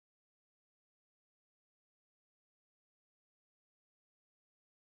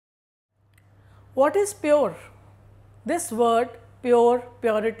What is pure? This word pure,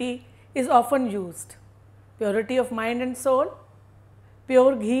 purity is often used. Purity of mind and soul,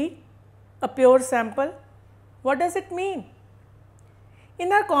 pure ghee, a pure sample. What does it mean?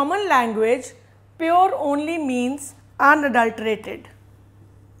 In our common language, pure only means unadulterated,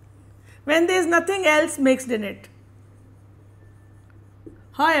 when there is nothing else mixed in it.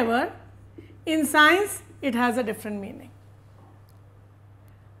 However, in science it has a different meaning.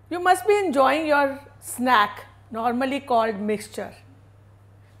 You must be enjoying your snack, normally called mixture.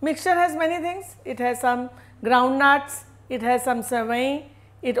 Mixture has many things. It has some groundnuts, it has some savoy,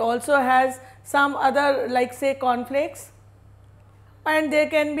 it also has some other, like say cornflakes, and there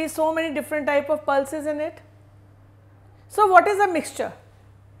can be so many different type of pulses in it. So, what is a mixture?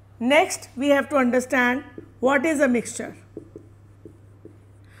 Next we have to understand what is a mixture.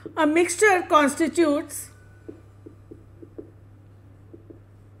 A mixture constitutes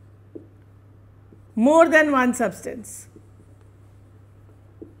more than one substance,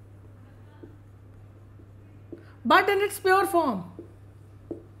 but in its pure form.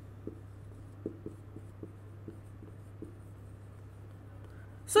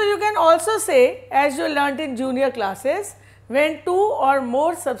 So, you can also say, as you learnt in junior classes, when two or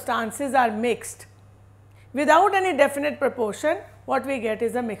more substances are mixed without any definite proportion, what we get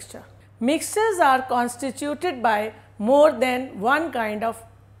is a mixture. Mixtures are constituted by more than one kind of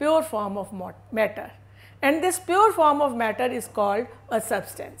pure form of matter, and this pure form of matter is called a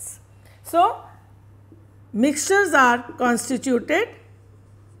substance. So, mixtures are constituted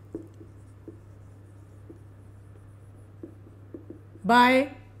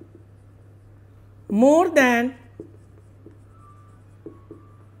by more than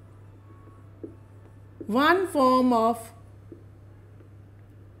one form of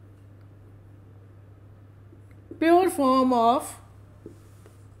pure form of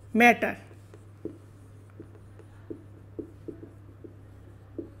matter,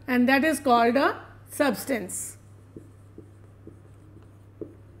 and that is called a substance.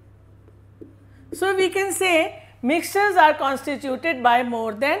 So, we can say mixtures are constituted by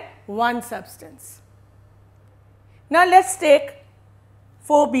more than one substance. Now, let us take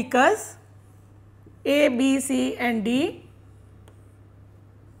 4 beakers A, B, C and D,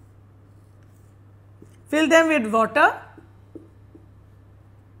 fill them with water.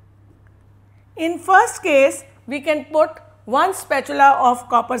 In first case, we can put 1 spatula of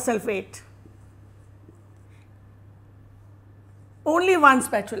copper sulphate, only 1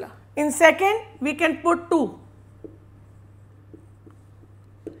 spatula. In second, we can put 2.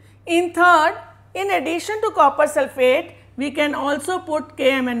 In third, in addition to copper sulphate, we can also put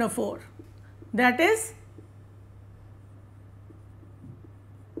KMnO4, that is,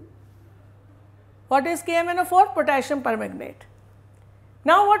 what is KMnO4? Potassium permanganate.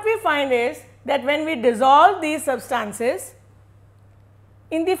 Now, what we find is that when we dissolve these substances,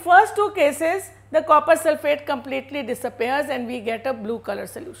 in the first 2 cases the copper sulphate completely disappears and we get a blue color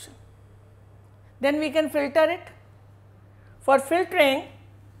solution. Then we can filter it. For filtering,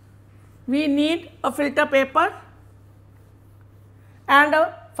 we need a filter paper and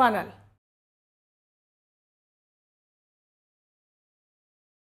a funnel.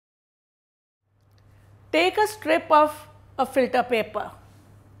 Take a strip of a filter paper.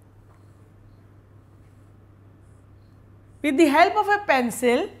 With the help of a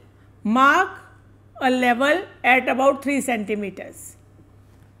pencil, mark a level at about 3 centimeters.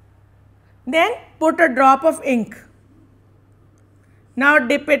 Then put a drop of ink. Now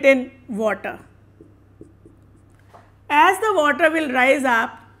dip it in water. As the water will rise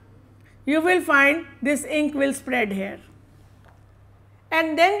up, you will find this ink will spread here.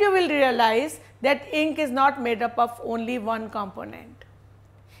 And then you will realize that ink is not made up of only one component.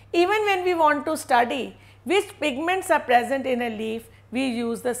 Even when we want to study which pigments are present in a leaf, we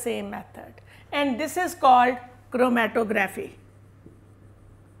use the same method, and this is called chromatography.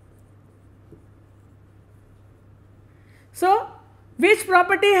 So, which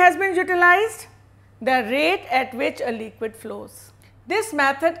property has been utilized? The rate at which a liquid flows. This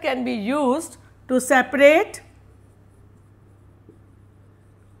method can be used to separate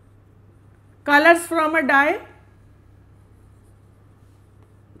colors from a dye,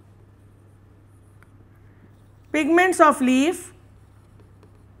 pigments of leaf,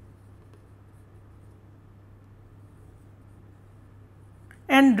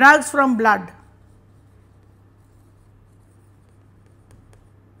 and drugs from blood.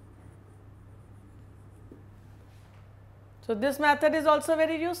 So, this method is also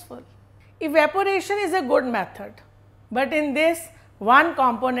very useful. Evaporation is a good method, but in this one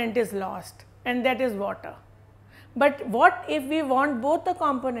component is lost, and that is water. But what if we want both the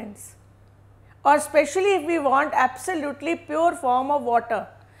components? or especially if we want absolutely pure form of water,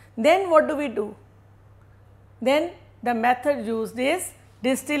 then what do? Then the method used is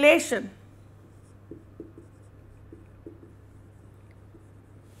distillation.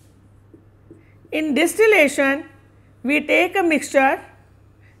 In distillation, we take a mixture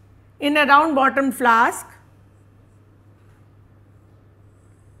in a round bottom flask,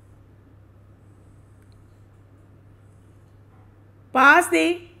 pass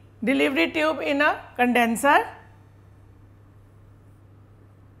the delivery tube in a condenser,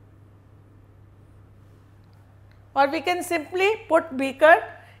 or we can simply put beaker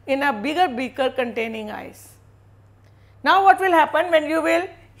in a bigger beaker containing ice. Now what will happen when you will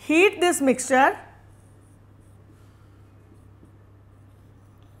heat this mixture?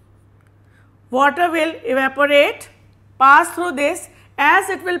 Water will evaporate, pass through this. As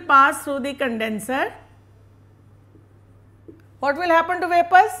it will pass through the condenser, what will happen to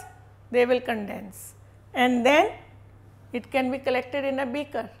vapors? They will condense, and then it can be collected in a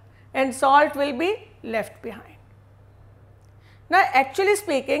beaker and salt will be left behind. Now actually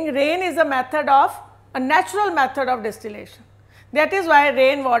speaking, rain is a natural method of distillation. That is why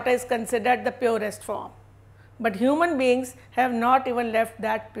rainwater is considered the purest form. But human beings have not even left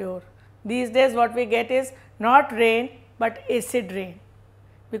that pure. These days what we get is not rain but acid rain,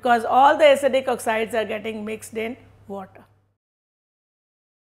 because all the acidic oxides are getting mixed in water.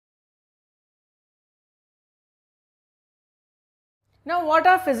 Now what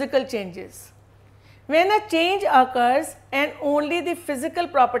are physical changes? When a change occurs and only the physical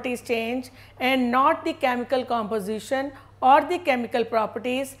properties change and not the chemical composition or the chemical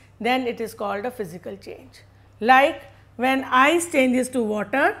properties, then it is called a physical change. Like when ice changes to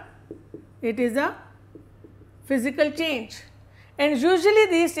water, it is a physical change, and usually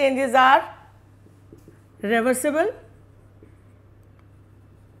these changes are reversible.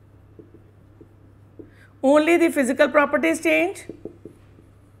 Only the physical properties change.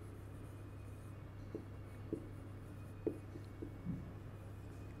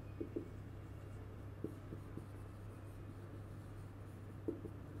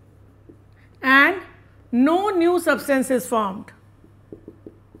 And no new substance is formed.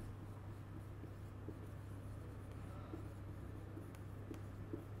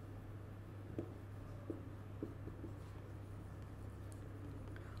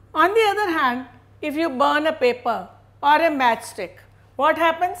 On the other hand, if you burn a paper or a matchstick, what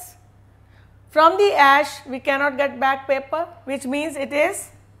happens? From the ash we cannot get back paper, which means it is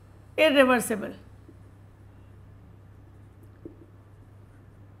irreversible.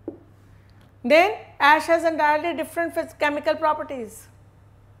 Then ash has entirely different chemical properties.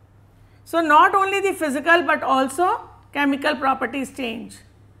 So not only the physical but also chemical properties change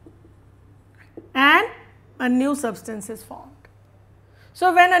and a new substance is formed.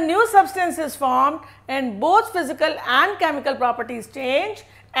 So when a new substance is formed and both physical and chemical properties change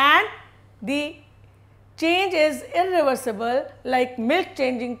and the change is irreversible, like milk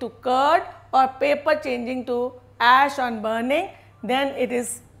changing to curd or paper changing to ash on burning, then it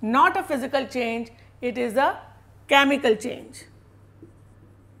is not a physical change, it is a chemical change.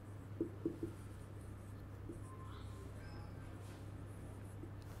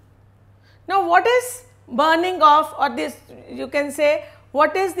 Now what is burning off, or this you can say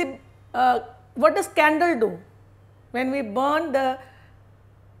what is the what does candle do? When we burn the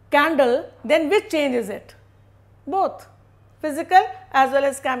candle, then which change is it? Both physical as well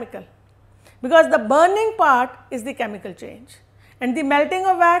as chemical, because the burning part is the chemical change and the melting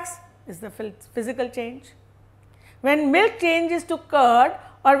of wax is the physical change. When milk changes to curd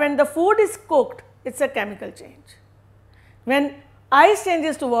or when the food is cooked, it is a chemical change. When ice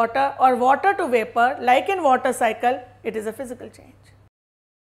changes to water or water to vapor, like in water cycle, it is a physical change.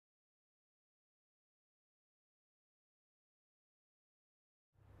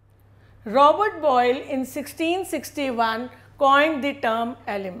 Robert Boyle in 1661 coined the term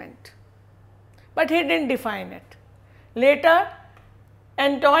element, but he did not define it. Later,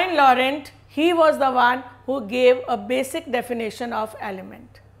 Antoine Laurent, he was the one who gave a basic definition of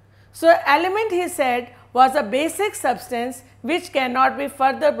element. So element, he said, was a basic substance which cannot be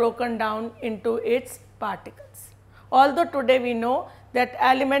further broken down into its particles. Although today we know that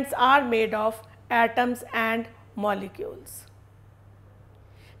elements are made of atoms and molecules.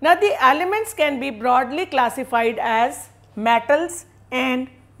 Now the elements can be broadly classified as metals and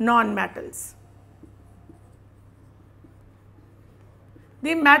non-metals.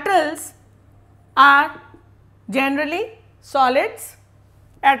 The metals are generally solids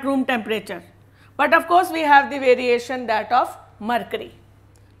at room temperature, but of course we have the variation that of mercury.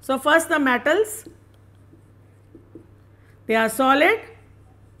 So first the metals, they are solid,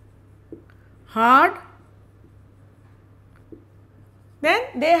 hard, then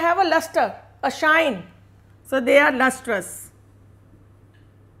they have a luster, a shine, so they are lustrous.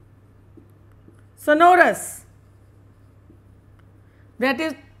 Sonorous, that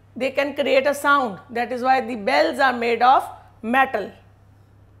is, they can create a sound, that is why the bells are made of metal.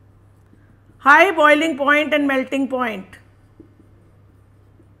 High boiling point and melting point.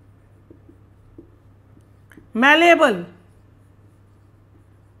 Malleable,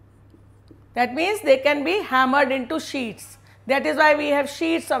 that means they can be hammered into sheets, that is why we have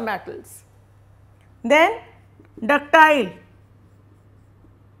sheets of metals. Then ductile,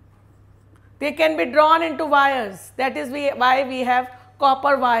 they can be drawn into wires, that is why we have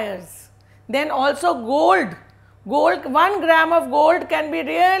copper wires. Then also gold, 1 gram of gold can be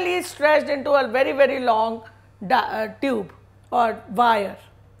really stretched into a very, very long tube or wire.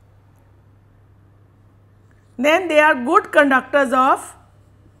 Then they are good conductors of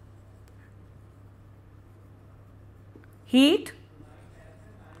heat.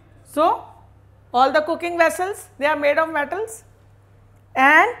 So, all the cooking vessels, they are made of metals,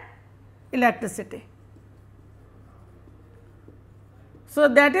 and electricity. So,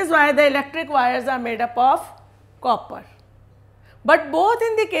 that is why the electric wires are made up of copper. But both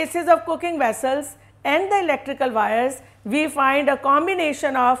in the cases of cooking vessels and the electrical wires, we find a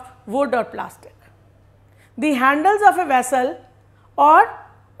combination of wood or plastic. The handles of a vessel or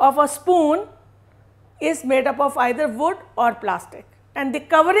of a spoon is made up of either wood or plastic, and the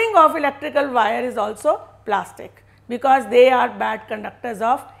covering of electrical wire is also plastic, because they are bad conductors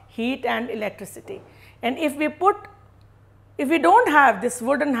of heat and electricity. And if we do not have this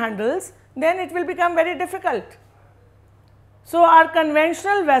wooden handles, then it will become very difficult. So, our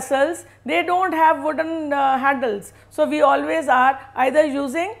conventional vessels, they do not have wooden handles. So, we always are either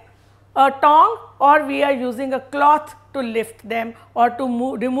using a tong or we are using a cloth to lift them or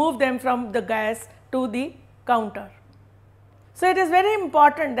to remove them from the gas to the counter. So, it is very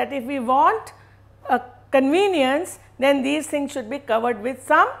important that if we want a convenience, then these things should be covered with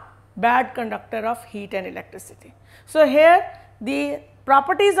some bad conductor of heat and electricity. So, here the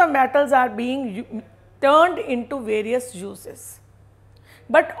properties of metals are being turned into various uses,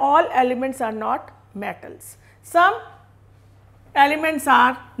 but all elements are not metals. Some elements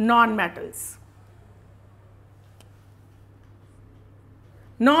are non-metals.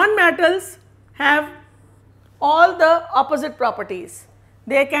 Non-metals have all the opposite properties.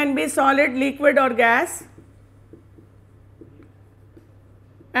 They can be solid, liquid or gas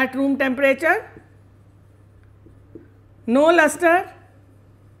at room temperature, no luster.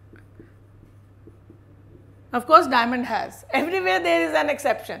 Of course, diamond has. Everywhere there is an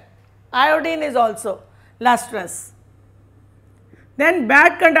exception. Iodine is also lustrous. Then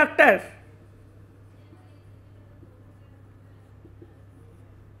bad conductor.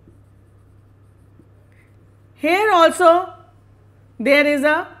 Here also there is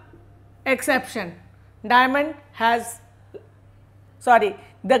a exception. Diamond has, the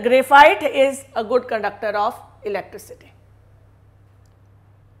graphite is a good conductor of electricity.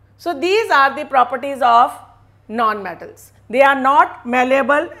 So, these are the properties of non-metals. They are not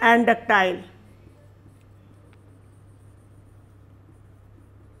malleable and ductile.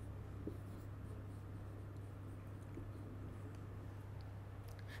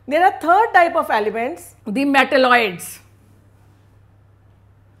 There are third type of elements, the metalloids,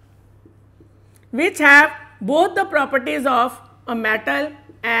 which have both the properties of a metal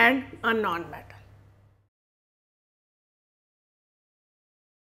and a non-metal.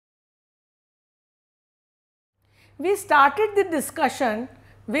 We started the discussion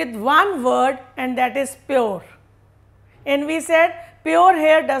with one word, and that is pure, and we said pure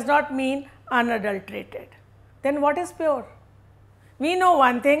here does not mean unadulterated. Then what is pure? We know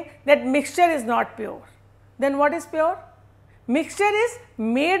one thing, that mixture is not pure. Then what is pure? Mixture is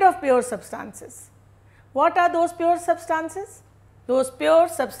made of pure substances. What are those pure substances? Those pure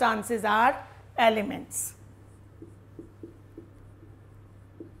substances are elements.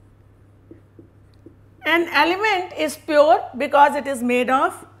 An element is pure because it is made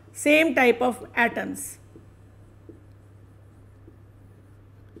of same type of atoms.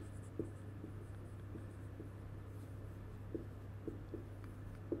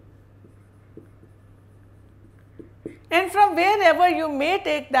 And from wherever you may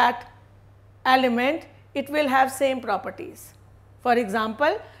take that element, it will have same properties. For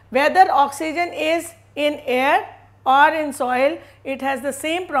example, whether oxygen is in air or in soil, it has the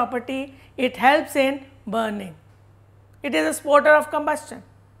same property, it helps in burning. It is a supporter of combustion.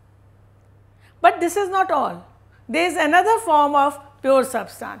 But this is not all. There is another form of pure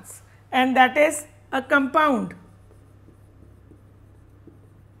substance, and that is a compound.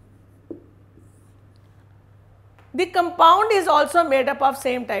 the compound is also made up of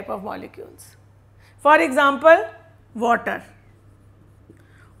same type of molecules. For example, water.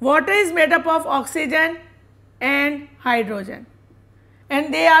 Water is made up of oxygen and hydrogen,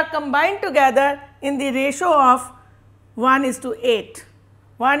 and they are combined together in the ratio of 1:8.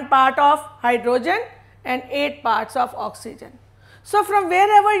 1 part of hydrogen and 8 parts of oxygen. So, from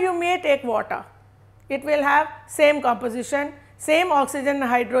wherever you may take water, it will have same composition, same oxygen and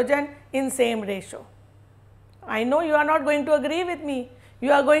hydrogen in same ratio. I know you are not going to agree with me.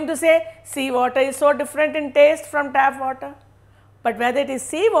 You are going to say seawater is so different in taste from tap water. But whether it is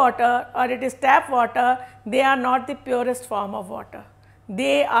seawater or it is tap water, they are not the purest form of water.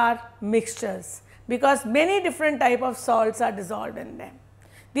 They are mixtures, because many different type of salts are dissolved in them.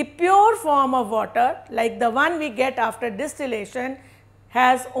 The pure form of water, like the one we get after distillation,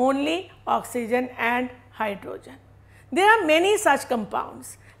 has only oxygen and hydrogen. There are many such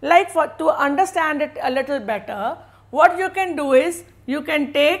compounds. Like to understand it a little better, what you can do is you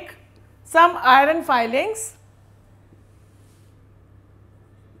can take some iron filings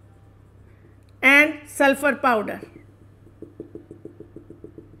and sulfur powder,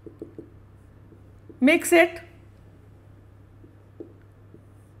 mix it,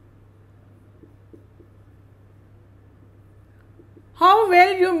 how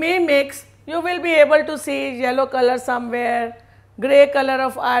well you may mix, you will be able to see yellow color somewhere, grey color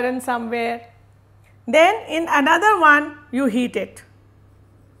of iron somewhere. Then in another one you heat it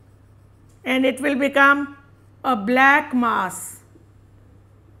and it will become a black mass,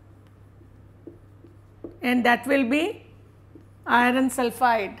 and that will be iron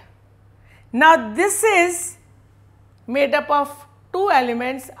sulfide. Now this is made up of two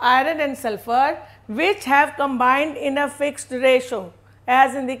elements, iron and sulfur, which have combined in a fixed ratio,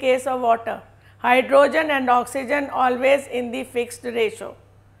 as in the case of water. Hydrogen and oxygen always in the fixed ratio.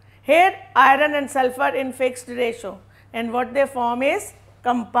 Here iron and sulfur in fixed ratio, and what they form is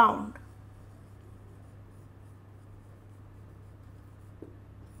compound.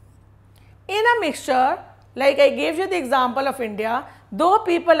 In a mixture, like I gave you the example of India, though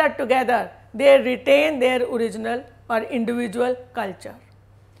people are together, they retain their original or individual culture.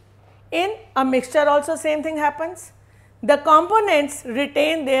 In a mixture also same thing happens. The components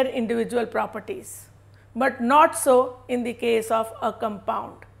retain their individual properties, but not so in the case of a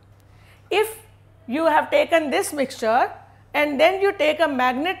compound. If you have taken this mixture and then you take a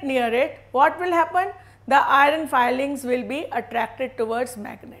magnet near it, what will happen? The iron filings will be attracted towards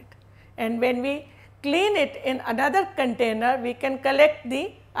magnet, and when we clean it in another container, we can collect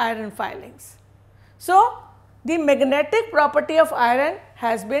the iron filings. So, the magnetic property of iron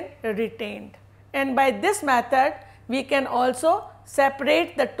has been retained, and by this method we can also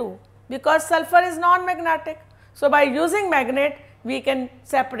separate the two, because sulfur is non-magnetic. So, by using magnet we can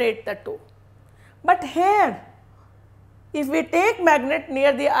separate the two. But here if we take magnet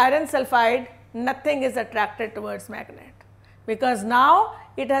near the iron sulfide, nothing is attracted towards magnet, because now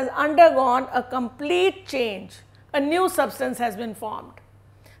it has undergone a complete change, a new substance has been formed.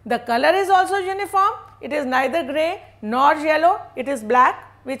 The color is also uniform, it is neither grey nor yellow, it is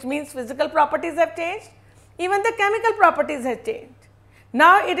black, which means physical properties have changed, even the chemical properties have changed.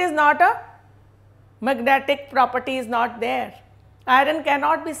 Now it is not a magnetic property is not there, iron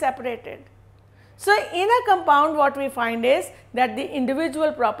cannot be separated. So in a compound what we find is that the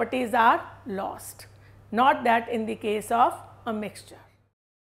individual properties are lost, not that in the case of a mixture.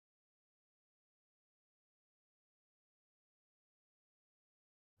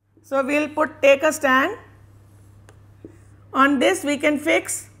 So we will take a stand. On this we can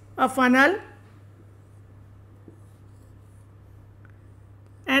fix a funnel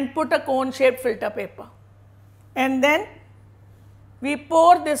and put a cone shaped filter paper, and then we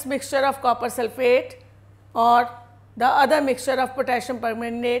pour this mixture of copper sulphate or the other mixture of potassium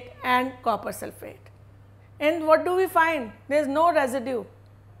permanganate and copper sulphate, and what do we find? There is no residue,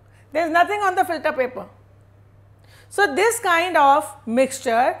 there is nothing on the filter paper. So this kind of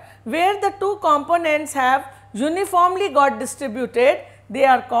mixture where the two components have uniformly got distributed, they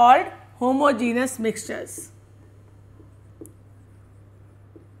are called homogeneous mixtures.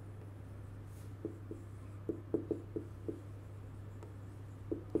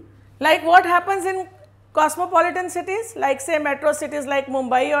 Like what happens in cosmopolitan cities, like say metro cities like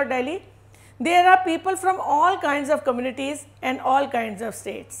Mumbai or Delhi, there are people from all kinds of communities and all kinds of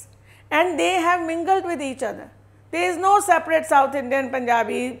states, and they have mingled with each other. There is no separate South Indian,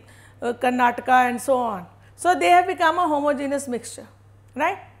 Punjabi, Karnataka and so on. So they have become a homogeneous mixture,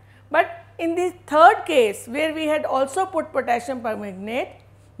 right? But in the third case where we had also put potassium permanganate,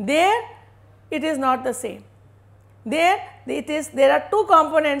 there it is not the same. There are two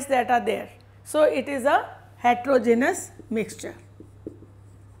components that are there. So it is a heterogeneous mixture.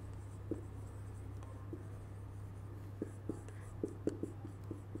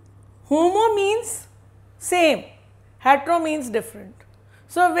 Homo means same, hetero means different.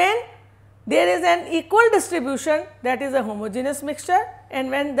 So, when there is an equal distribution, that is a homogeneous mixture,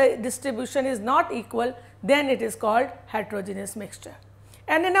 and when the distribution is not equal, then it is called heterogeneous mixture.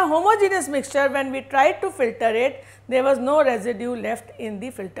 And in a homogeneous mixture, when we tried to filter it, there was no residue left in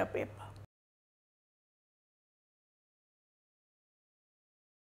the filter paper.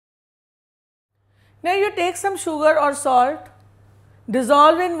 Now, you take some sugar or salt,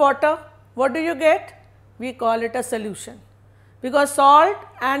 dissolve in water, what do you get? We call it a solution, because salt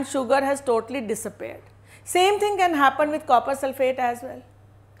and sugar has totally disappeared. Same thing can happen with copper sulfate as well.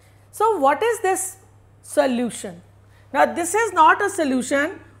 So, what is this solution? Now, this is not a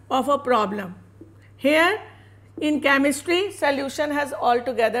solution of a problem. Here in chemistry, solution has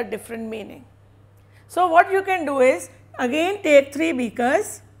altogether different meaning. So, what you can do is again take 3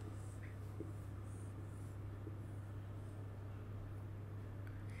 beakers,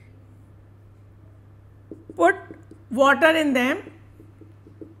 put water in them.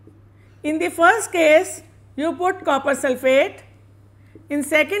 In the first case, you put copper sulfate. In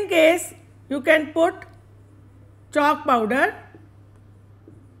second case, you can put chalk powder,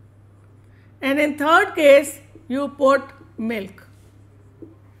 and in third case, you put milk.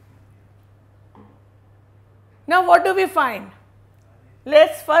 Now, what do we find? Let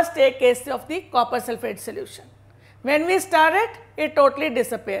us first take case of the copper sulfate solution. When we stir it, it totally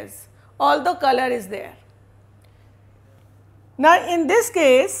disappears, although color is there. Now, in this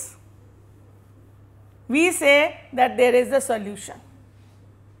case, we say that there is a solution.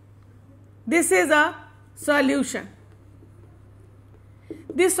 This is a solution.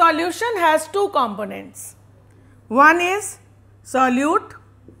 The solution has 2 components. One is solute,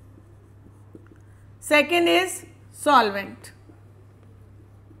 second is solvent.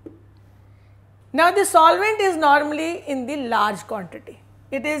 Now, the solvent is normally in the large quantity.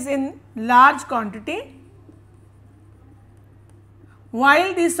 It is in large quantity,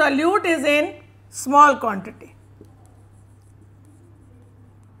 while the solute is in small quantity.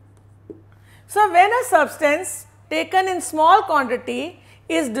 So, when a substance taken in small quantity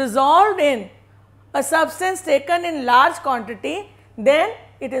is dissolved in a substance taken in large quantity, then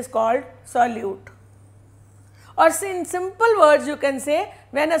it is called solute. Or in simple words, you can say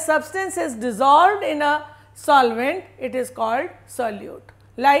when a substance is dissolved in a solvent, it is called solute.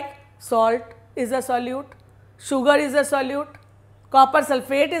 Like salt is a solute, sugar is a solute, copper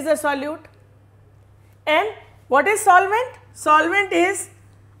sulfate is a solute. And what is solvent? Solvent is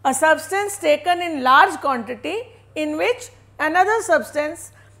a substance taken in large quantity in which another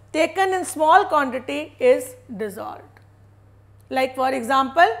substance taken in small quantity is dissolved. Like for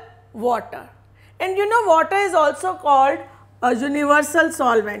example, water. And you know, water is also called a universal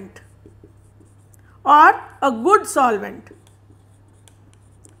solvent or a good solvent.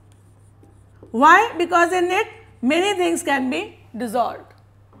 Why? Because in it many things can be dissolved.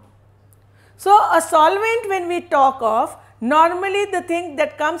 So, a solvent, when we talk of, normally the thing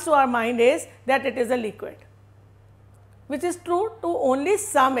that comes to our mind is that it is a liquid, which is true to only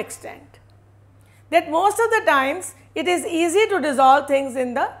some extent. That most of the times it is easy to dissolve things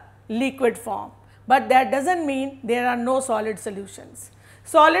in the liquid form, but that does not mean there are no solid solutions.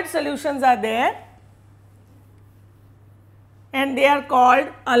 Solid solutions are there and they are called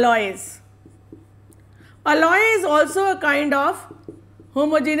alloys. Alloy is also a kind of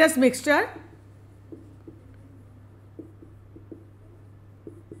homogeneous mixture.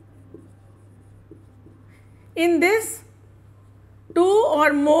 In this, 2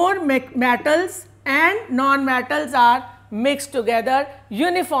 or more metals and non-metals are mixed together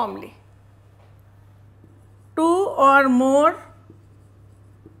uniformly. 2 or more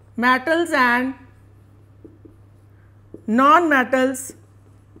metals and non-metals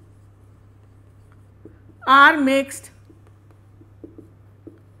are mixed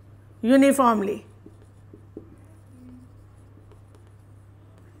uniformly.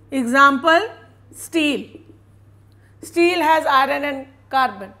 Example, steel. Steel has iron and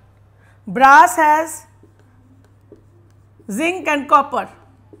carbon. Brass has zinc and copper.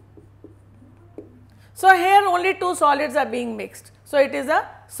 So, here only 2 solids are being mixed. So, it is a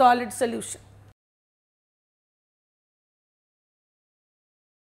solid solution.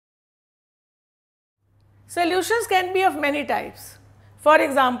 Solutions can be of many types. For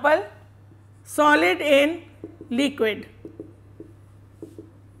example, solid in liquid.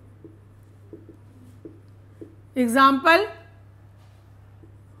 Example,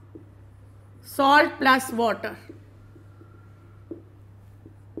 salt plus water.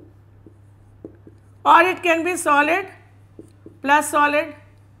 or it can be solid plus solid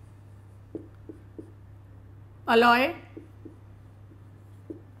alloy.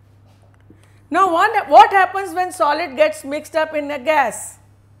 Now what happens when solid gets mixed up in a gas?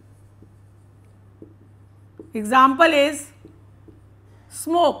 Example is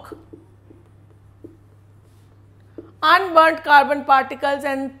smoke. Unburnt carbon particles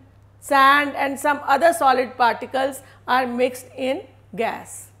and sand and some other solid particles are mixed in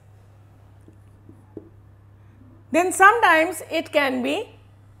gas. Then sometimes it can be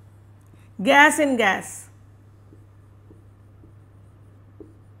gas in gas,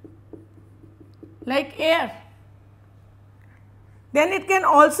 like air. Then it can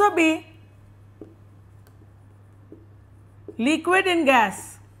also be liquid in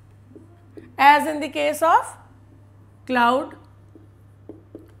gas, as in the case of cloud,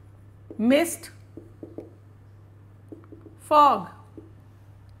 mist, fog.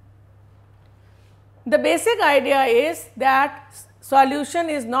 The basic idea is that solution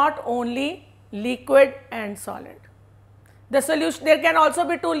is not only liquid and solid. The solution, there can also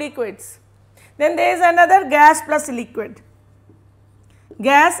be two liquids. Then there is another gas plus liquid.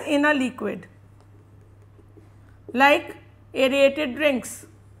 Gas in a liquid, like aerated drinks.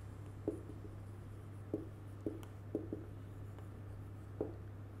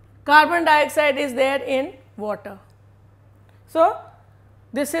 Carbon dioxide is there in water. So,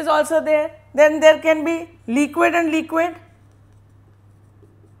 this is also there. Then there can be liquid and liquid,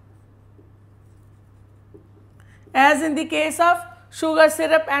 as in the case of sugar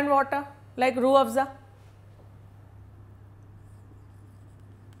syrup and water, like roux afza.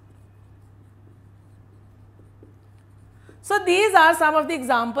 So, these are some of the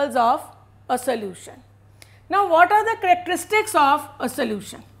examples of a solution. Now, what are the characteristics of a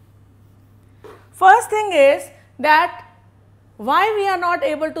solution? First thing is that why we are not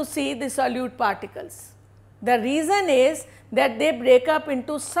able to see the solute particles? The reason is that they break up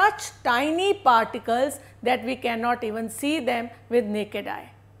into such tiny particles that we cannot even see them with naked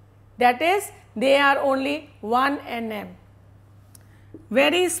eye. That is, they are only 1 nm,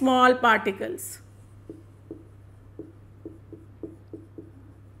 very small particles.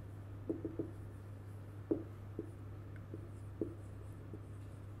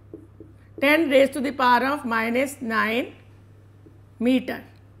 (10⁻⁹ meter.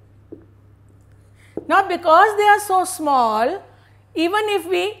 Now, because they are so small, even if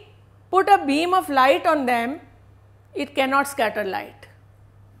we put a beam of light on them, it cannot scatter light.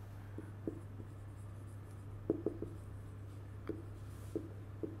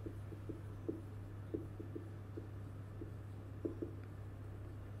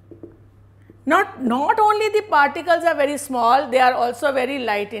 Not only the particles are very small, they are also very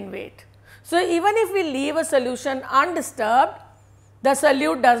light in weight. So, even if we leave a solution undisturbed, the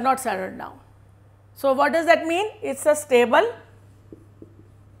solute does not settle down. So, what does that mean? It is a stable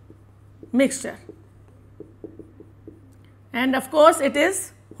mixture, and of course, it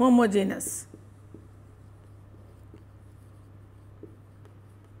is homogeneous.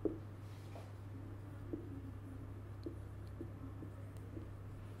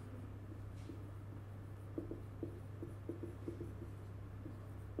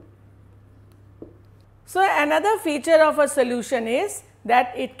 So, another feature of a solution is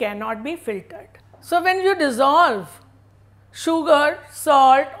that it cannot be filtered. So, when you dissolve sugar,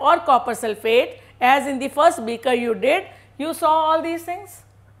 salt or copper sulphate, as in the first beaker you did, you saw all these things.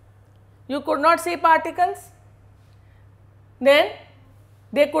 You could not see particles. Then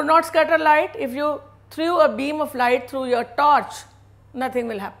they could not scatter light. If you threw a beam of light through your torch, nothing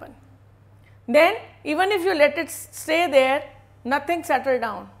will happen. Then even if you let it stay there, nothing settled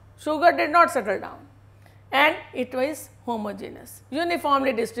down. Sugar did not settle down. And it was homogeneous,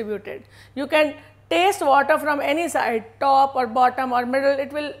 uniformly distributed. You can taste water from any side, top or bottom or middle,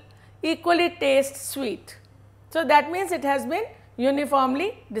 it will equally taste sweet. So, that means it has been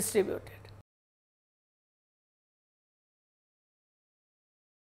uniformly distributed.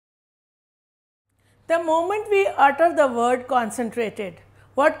 The moment we utter the word concentrated,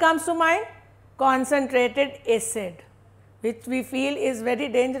 what comes to mind? Concentrated acid, which we feel is very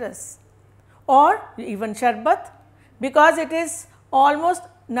dangerous, or even sharbat, because it is almost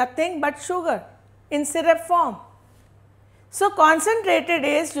nothing but sugar in syrup form. So, concentrated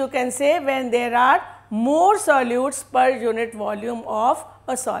is, you can say, when there are more solutes per unit volume of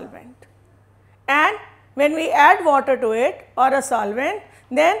a solvent, and when we add water to it or a solvent,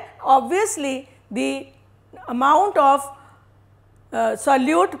 then obviously the amount of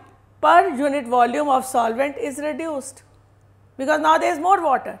solute per unit volume of solvent is reduced, because now there is more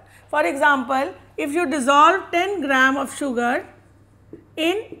water. For example, if you dissolve 10 gram of sugar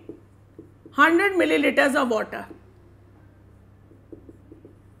in 100 milliliters of water.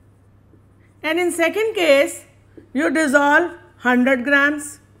 And in second case, you dissolve 100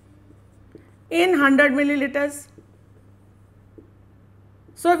 grams in 100 milliliters.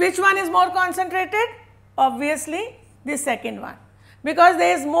 So, which one is more concentrated? Obviously, the second one, because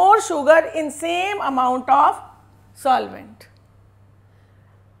there is more sugar in same amount of solvent.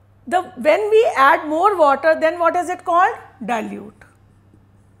 When we add more water, then what is it called? Dilute.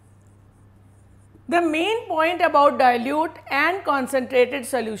 The main point about dilute and concentrated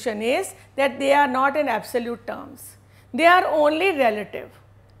solution is that they are not in absolute terms. They are only relative.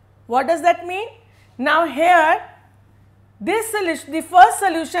 What does that mean? Now here, this solution, the first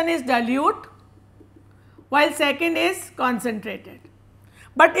solution is dilute, while second is concentrated.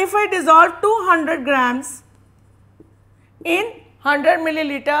 But if I dissolve 200 grams in 100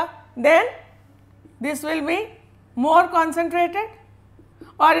 milliliter, then this will be more concentrated,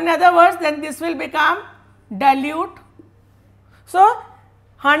 or in other words, then this will become dilute. So,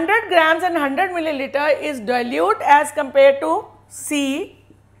 100 grams and 100 milliliter is dilute as compared to C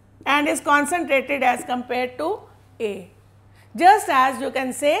and is concentrated as compared to A. Just as you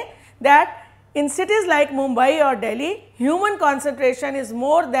can say that in cities like Mumbai or Delhi, human concentration is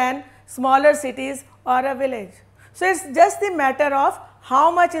more than smaller cities or a village. So, it is just the matter of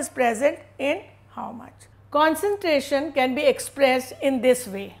how much is present in how much. Concentration can be expressed in this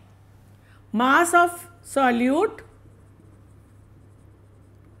way: mass of solute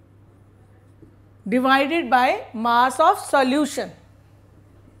divided by mass of solution,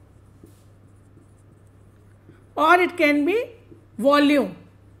 or it can be volume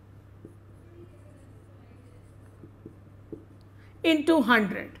into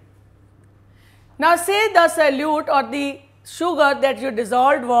 100. Now, say the solute or the sugar that you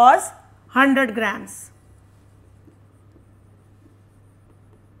dissolved was 100 grams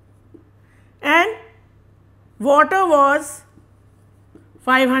and water was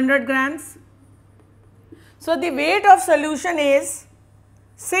 500 grams. So, the weight of solution is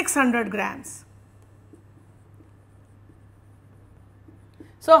 600 grams.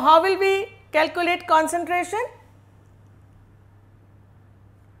 So, how will we calculate concentration?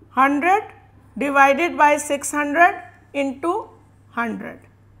 100 divided by 600 into 100.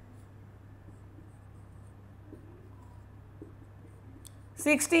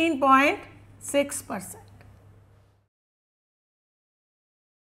 16.6%.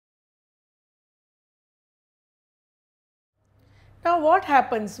 Now, what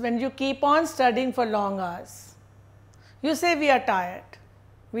happens when you keep on studying for long hours? You say we are tired,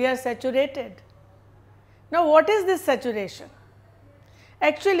 we are saturated. Now, what is this saturation?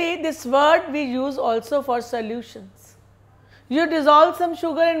 Actually, this word we use also for solutions. You dissolve some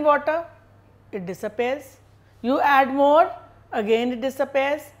sugar in water, it disappears. You add more, again it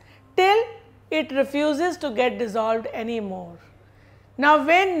disappears, till it refuses to get dissolved anymore. Now,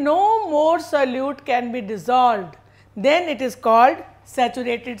 when no more solute can be dissolved, then it is called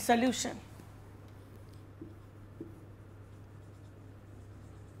saturated solution.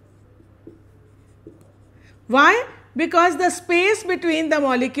 Why? Because the space between the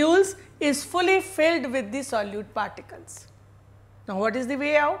molecules is fully filled with the solute particles. Now, what is the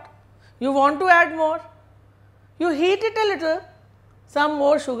way out? You want to add more, you heat it a little, some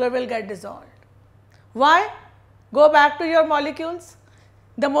more sugar will get dissolved. Why? Go back to your molecules.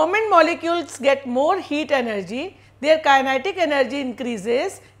 The moment molecules get more heat energy, their kinetic energy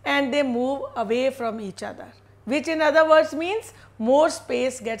increases and they move away from each other, which in other words means more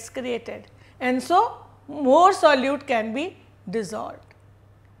space gets created, and so more solute can be dissolved.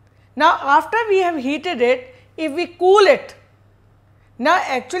 Now, after we have heated it, if we cool it, now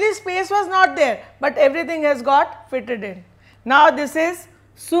actually space was not there, but everything has got fitted in. Now, this is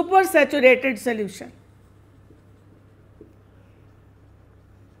super saturated solution.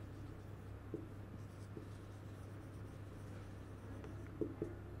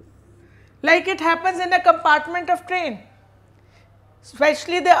 Like it happens in a compartment of train,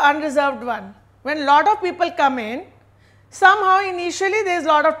 especially the unreserved one. When a lot of people come in, somehow initially there is a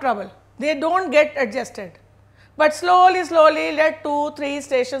lot of trouble, they do not get adjusted, but slowly let 2-3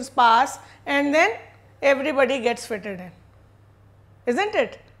 stations pass and then everybody gets fitted in, isn't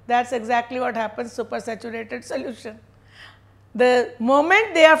it? That is exactly what happens super saturated solution. The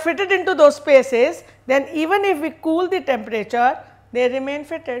moment they are fitted into those spaces, then even if we cool the temperature, they remain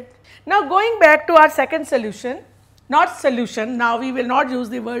fitted. Now, going back to our second solution, not solution, now we will not use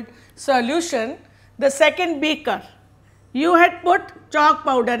the word solution, the second beaker, you had put chalk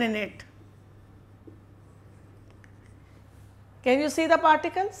powder in it. Can you see the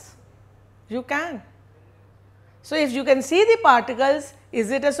particles? You can. So, if you can see the particles,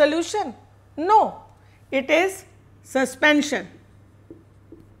 is it a solution? No, it is suspension.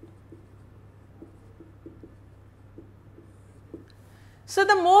 So,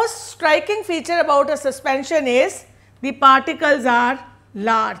 the most striking feature about a suspension is the particles are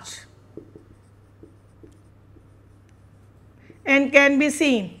large and can be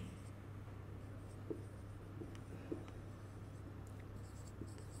seen.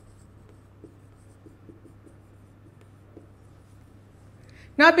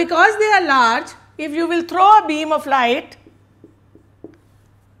 Now, because they are large, if you will throw a beam of light,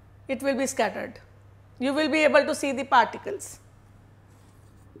 it will be scattered. You will be able to see the particles.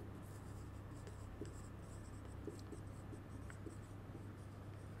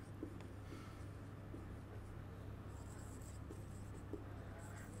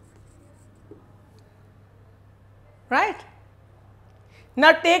 Right?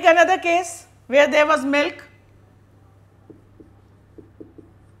 Now, take another case where there was milk.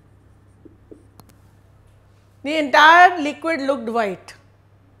 The entire liquid looked white.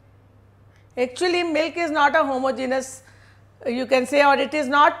 Actually, milk is not a homogeneous, you can say, or it is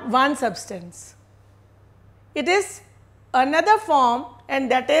not one substance. It is another form,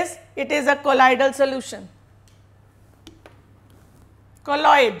 and that is, it is a colloidal solution.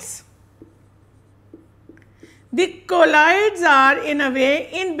 Colloids. The colloids are in a way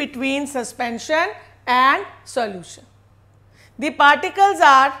in between suspension and solution. The particles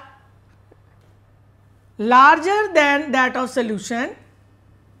are larger than that of solution,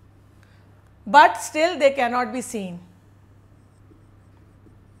 but still they cannot be seen.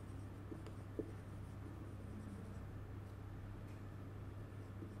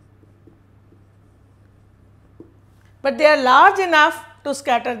 But they are large enough to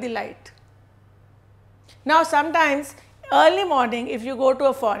scatter the light. Now, sometimes early morning, if you go to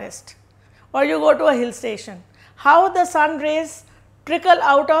a forest or you go to a hill station, how the sun rays trickle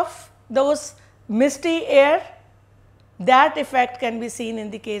out of those misty air, that effect can be seen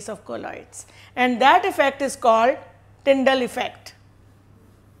in the case of colloids, and that effect is called Tyndall effect.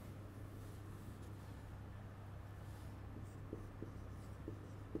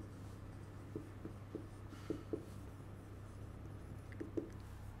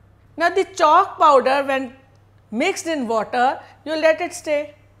 Now, the chalk powder, when mixed in water, you let it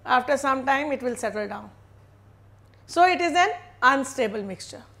stay, after some time it will settle down. So, it is an unstable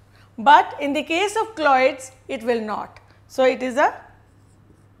mixture, but in the case of colloids it will not. So, it is a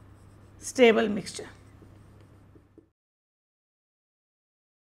stable mixture.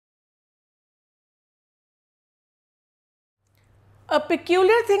 A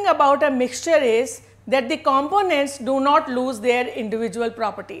peculiar thing about a mixture is that the components do not lose their individual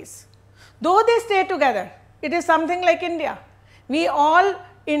properties, though they stay together. It is something like India. We all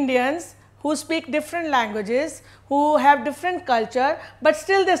Indians who speak different languages, who have different culture, but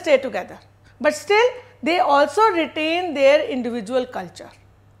still they stay together. But still they also retain their individual culture.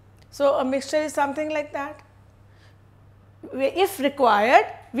 So, a mixture is something like that. If required,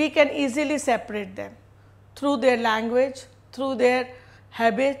 we can easily separate them through their language, through their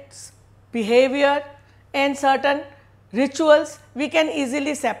habits, behavior, and certain rituals. We can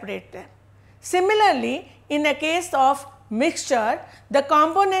easily separate them. Similarly, in a case of mixture, the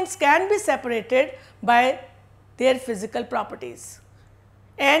components can be separated by their physical properties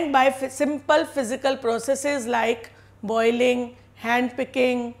and by simple physical processes like boiling, hand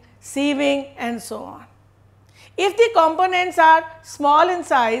picking, sieving, and so on. If the components are small in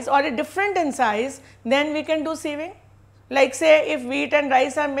size or different in size, then we can do sieving. Like say, if wheat and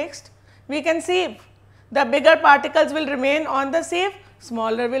rice are mixed, we can sieve. The bigger particles will remain on the sieve,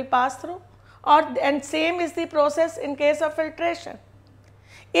 smaller will pass through, and same is the process in case of filtration.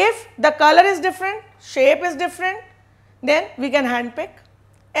 If the color is different, shape is different, then we can hand pick,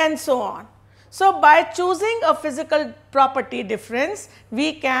 and so on. So, by choosing a physical property difference,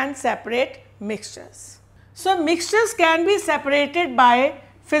 we can separate mixtures. So, mixtures can be separated by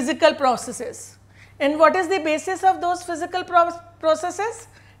physical processes. And what is the basis of those physical processes?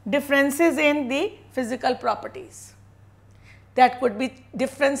 Differences in the physical properties. That could be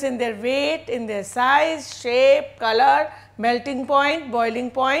difference in their weight, in their size, shape, color, melting point,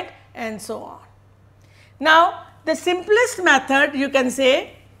 boiling point, and so on. Now, the simplest method you can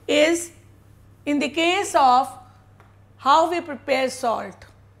say is in the case of how we prepare salt.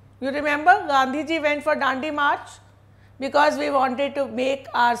 You remember Gandhiji went for Dandi March because we wanted to make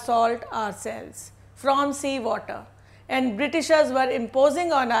our salt ourselves from sea water, and Britishers were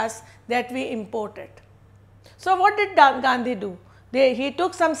imposing on us that we import it. So, what did Gandhi do? He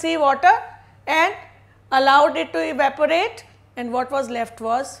took some sea water and allowed it to evaporate, and what was left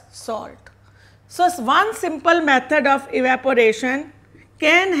was salt. So, one simple method of evaporation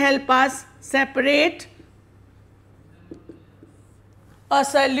can help us separate a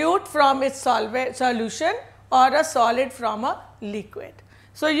solute from its solution or a solid from a liquid.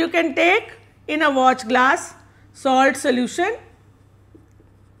 So, you can take in a watch glass salt solution.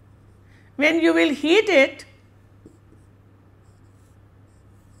 When you will heat it,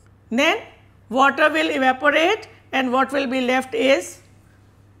 then water will evaporate and what will be left is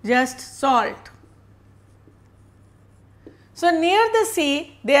just salt. So, near the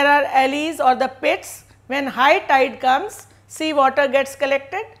sea there are alleys or the pits. When high tide comes, sea water gets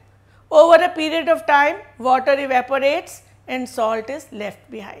collected. Over a period of time, water evaporates and salt is left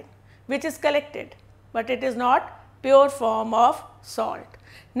behind, which is collected, but it is not pure form of salt.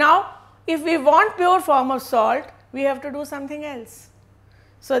 Now, if we want pure form of salt, we have to do something else.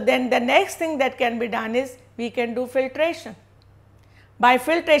 So, then the next thing that can be done is we can do filtration. By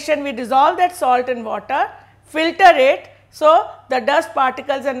filtration, we dissolve that salt in water, filter it, so the dust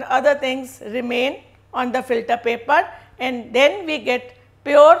particles and other things remain on the filter paper, and then we get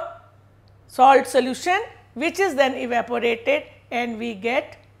pure salt solution, which is then evaporated and we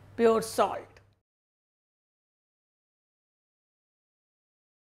get pure salt.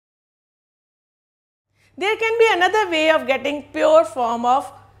 There can be another way of getting pure form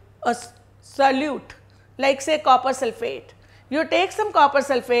of a solute, like say copper sulfate. You take some copper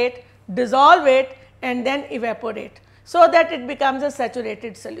sulfate, dissolve it and then evaporate, so that it becomes a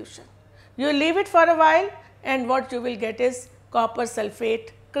saturated solution. You leave it for a while and what you will get is copper sulfate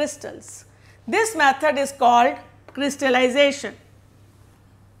crystals. This method is called crystallization.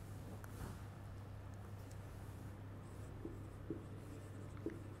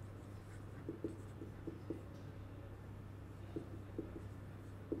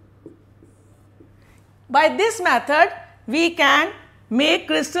 By this method, we can make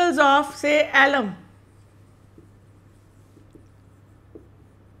crystals of say alum.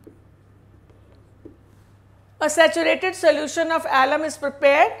 A saturated solution of alum is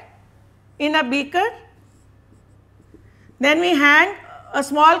prepared in a beaker. Then we hang a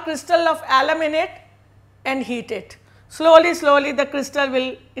small crystal of alum in it and heat it. Slowly, slowly the crystal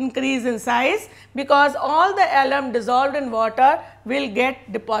will increase in size, because all the alum dissolved in water will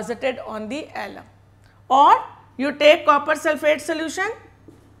get deposited on the alum. Or you take copper sulfate solution,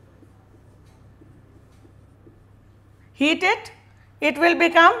 heat it, it will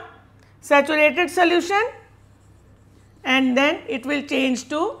become saturated solution and then it will change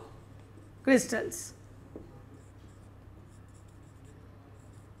to crystals.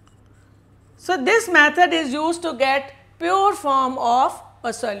 So, this method is used to get pure form of a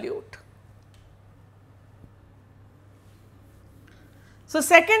solute. So,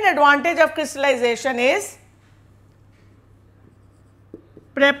 second advantage of crystallization is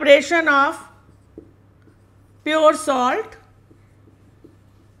preparation of pure salt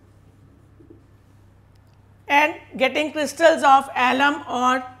and getting crystals of alum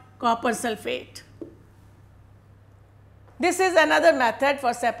or copper sulfate. This is another method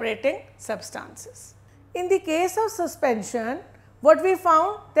for separating substances. In the case of suspension, what we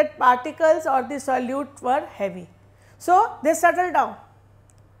found that particles or the solute were heavy. So, they settled down,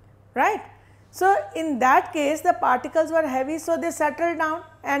 right. So, in that case the particles were heavy, so they settled down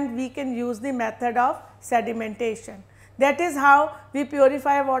and we can use the method of sedimentation. That is how we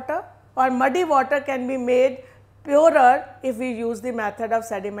purify water, or muddy water can be made purer if we use the method of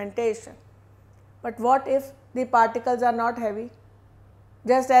sedimentation. But what if the particles are not heavy?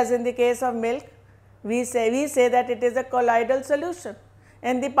 Just as in the case of milk, we say that it is a colloidal solution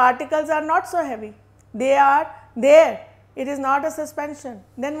and the particles are not so heavy, they are there, it is not a suspension.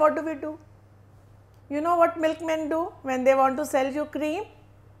 Then what do we do? You know what milkmen do when they want to sell you cream?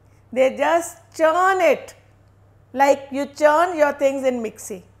 They just churn it, like you churn your things in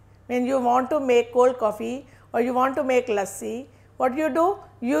mixie. When you want to make cold coffee or you want to make lassi, what you do?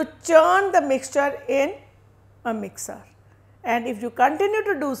 You churn the mixture in a mixer, and if you continue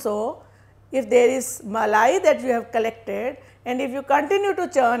to do so, if there is malai that you have collected and if you continue to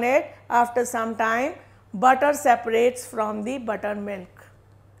churn it, after some time butter separates from the buttermilk,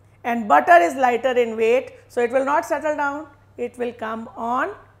 and butter is lighter in weight, so it will not settle down, it will come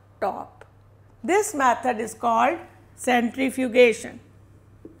on top. This method is called centrifugation.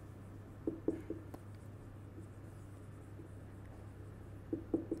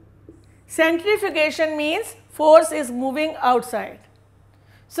 Centrifugation means force is moving outside.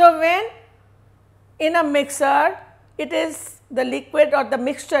 So, when in a mixer it is the liquid or the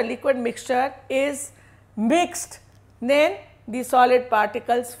mixture, liquid mixture is mixed, then the solid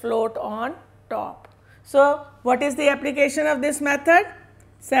particles float on top. So, what is the application of this method?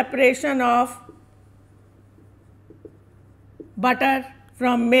 Separation of butter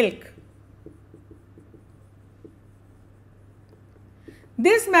from milk.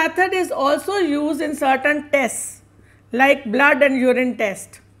 This method is also used in certain tests like blood and urine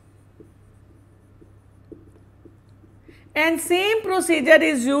test. And same procedure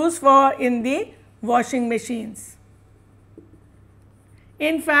is used for in the washing machines.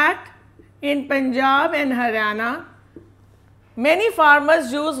 In fact, in Punjab and Haryana, many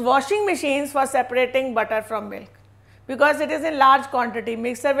farmers use washing machines for separating butter from milk because it is in large quantity.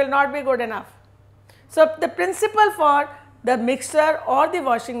 Mixer will not be good enough. So, the principle for the mixer or the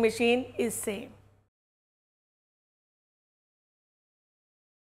washing machine is same.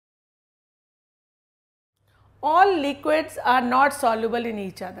 All liquids are not soluble in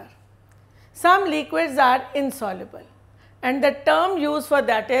each other. Some liquids are insoluble and the term used for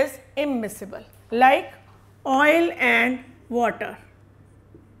that is immiscible, like oil and water.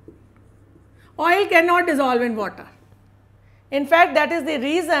 Oil cannot dissolve in water. In fact, that is the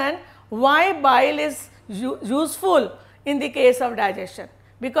reason why bile is useful in the case of digestion,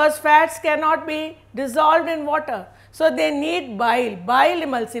 because fats cannot be dissolved in water. So, they need bile. Bile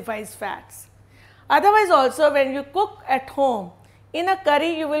emulsifies fats. Otherwise also, when you cook at home, in a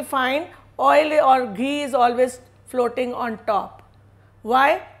curry you will find oil or ghee is always floating on top.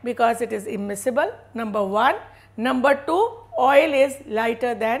 Why? Because it is immiscible, number 1. Number 2, oil is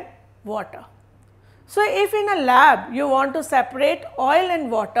lighter than water. So, if in a lab you want to separate oil and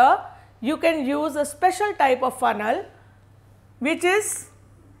water, you can use a special type of funnel which is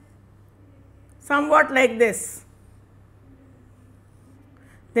somewhat like this.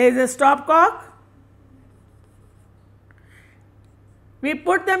 There is a stopcock. We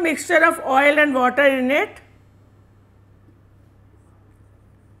put the mixture of oil and water in it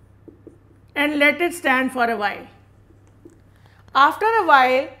and let it stand for a while. After a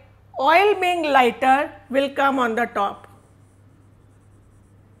while, oil being lighter will come on the top.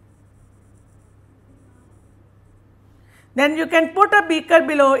 Then you can put a beaker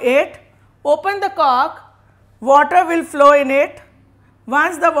below it, open the cork, water will flow in it.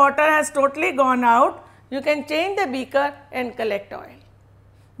 Once the water has totally gone out, you can change the beaker and collect oil.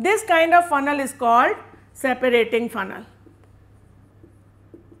 This kind of funnel is called separating funnel.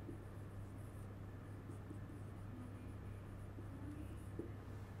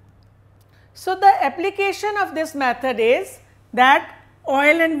 So, the application of this method is that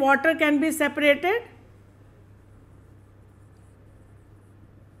oil and water can be separated.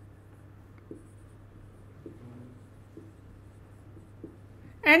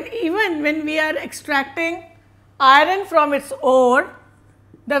 And even when we are extracting iron from its ore,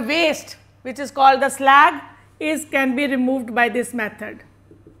 the waste which is called the slag can be removed by this method.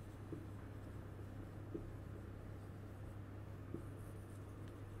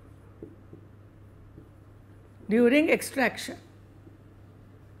 During extraction.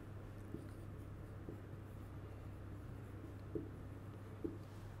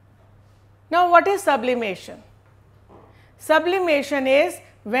 Now, what is sublimation? Sublimation is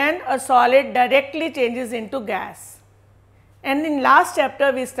when a solid directly changes into gas. And in last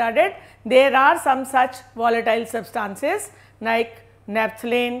chapter we studied there are some such volatile substances like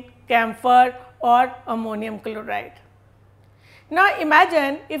naphthalene, camphor or ammonium chloride. Now,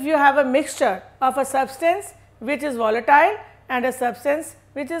 imagine if you have a mixture of a substance which is volatile and a substance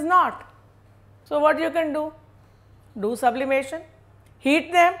which is not. So, what you can do? Do sublimation,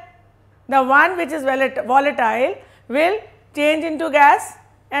 heat them. The one which is volatile will change into gas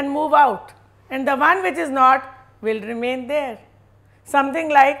and move out, and the one which is not will remain there. Something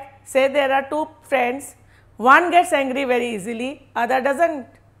like, say there are two friends, one gets angry very easily, other does not,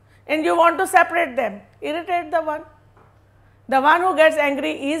 and you want to separate them, irritate the one. The one who gets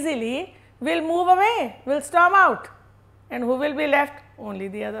angry easily will move away, will storm out, and who will be left? Only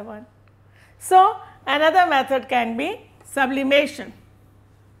the other one. So, another method can be sublimation.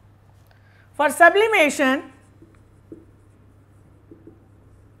 For sublimation,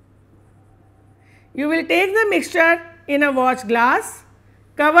 you will take the mixture in a watch glass,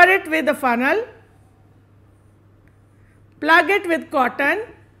 cover it with a funnel, plug it with cotton,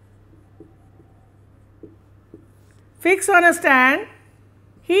 fix on a stand,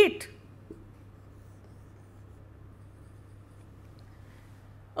 heat.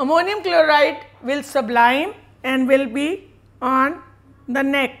 Ammonium chloride will sublime and will be on the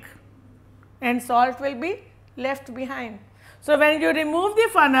neck, and salt will be left behind. So, when you remove the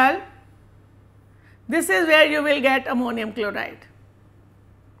funnel, this is where you will get ammonium chloride.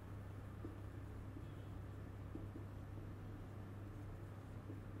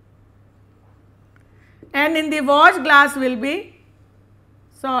 And in the watch glass will be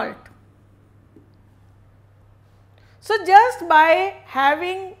salt. So, just by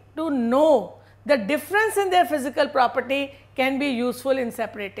having to know the difference in their physical property can be useful in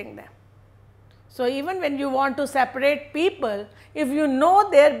separating them. So, even when you want to separate people, if you know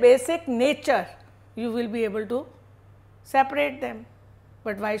their basic nature, you will be able to separate them.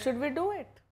 But why should we do it?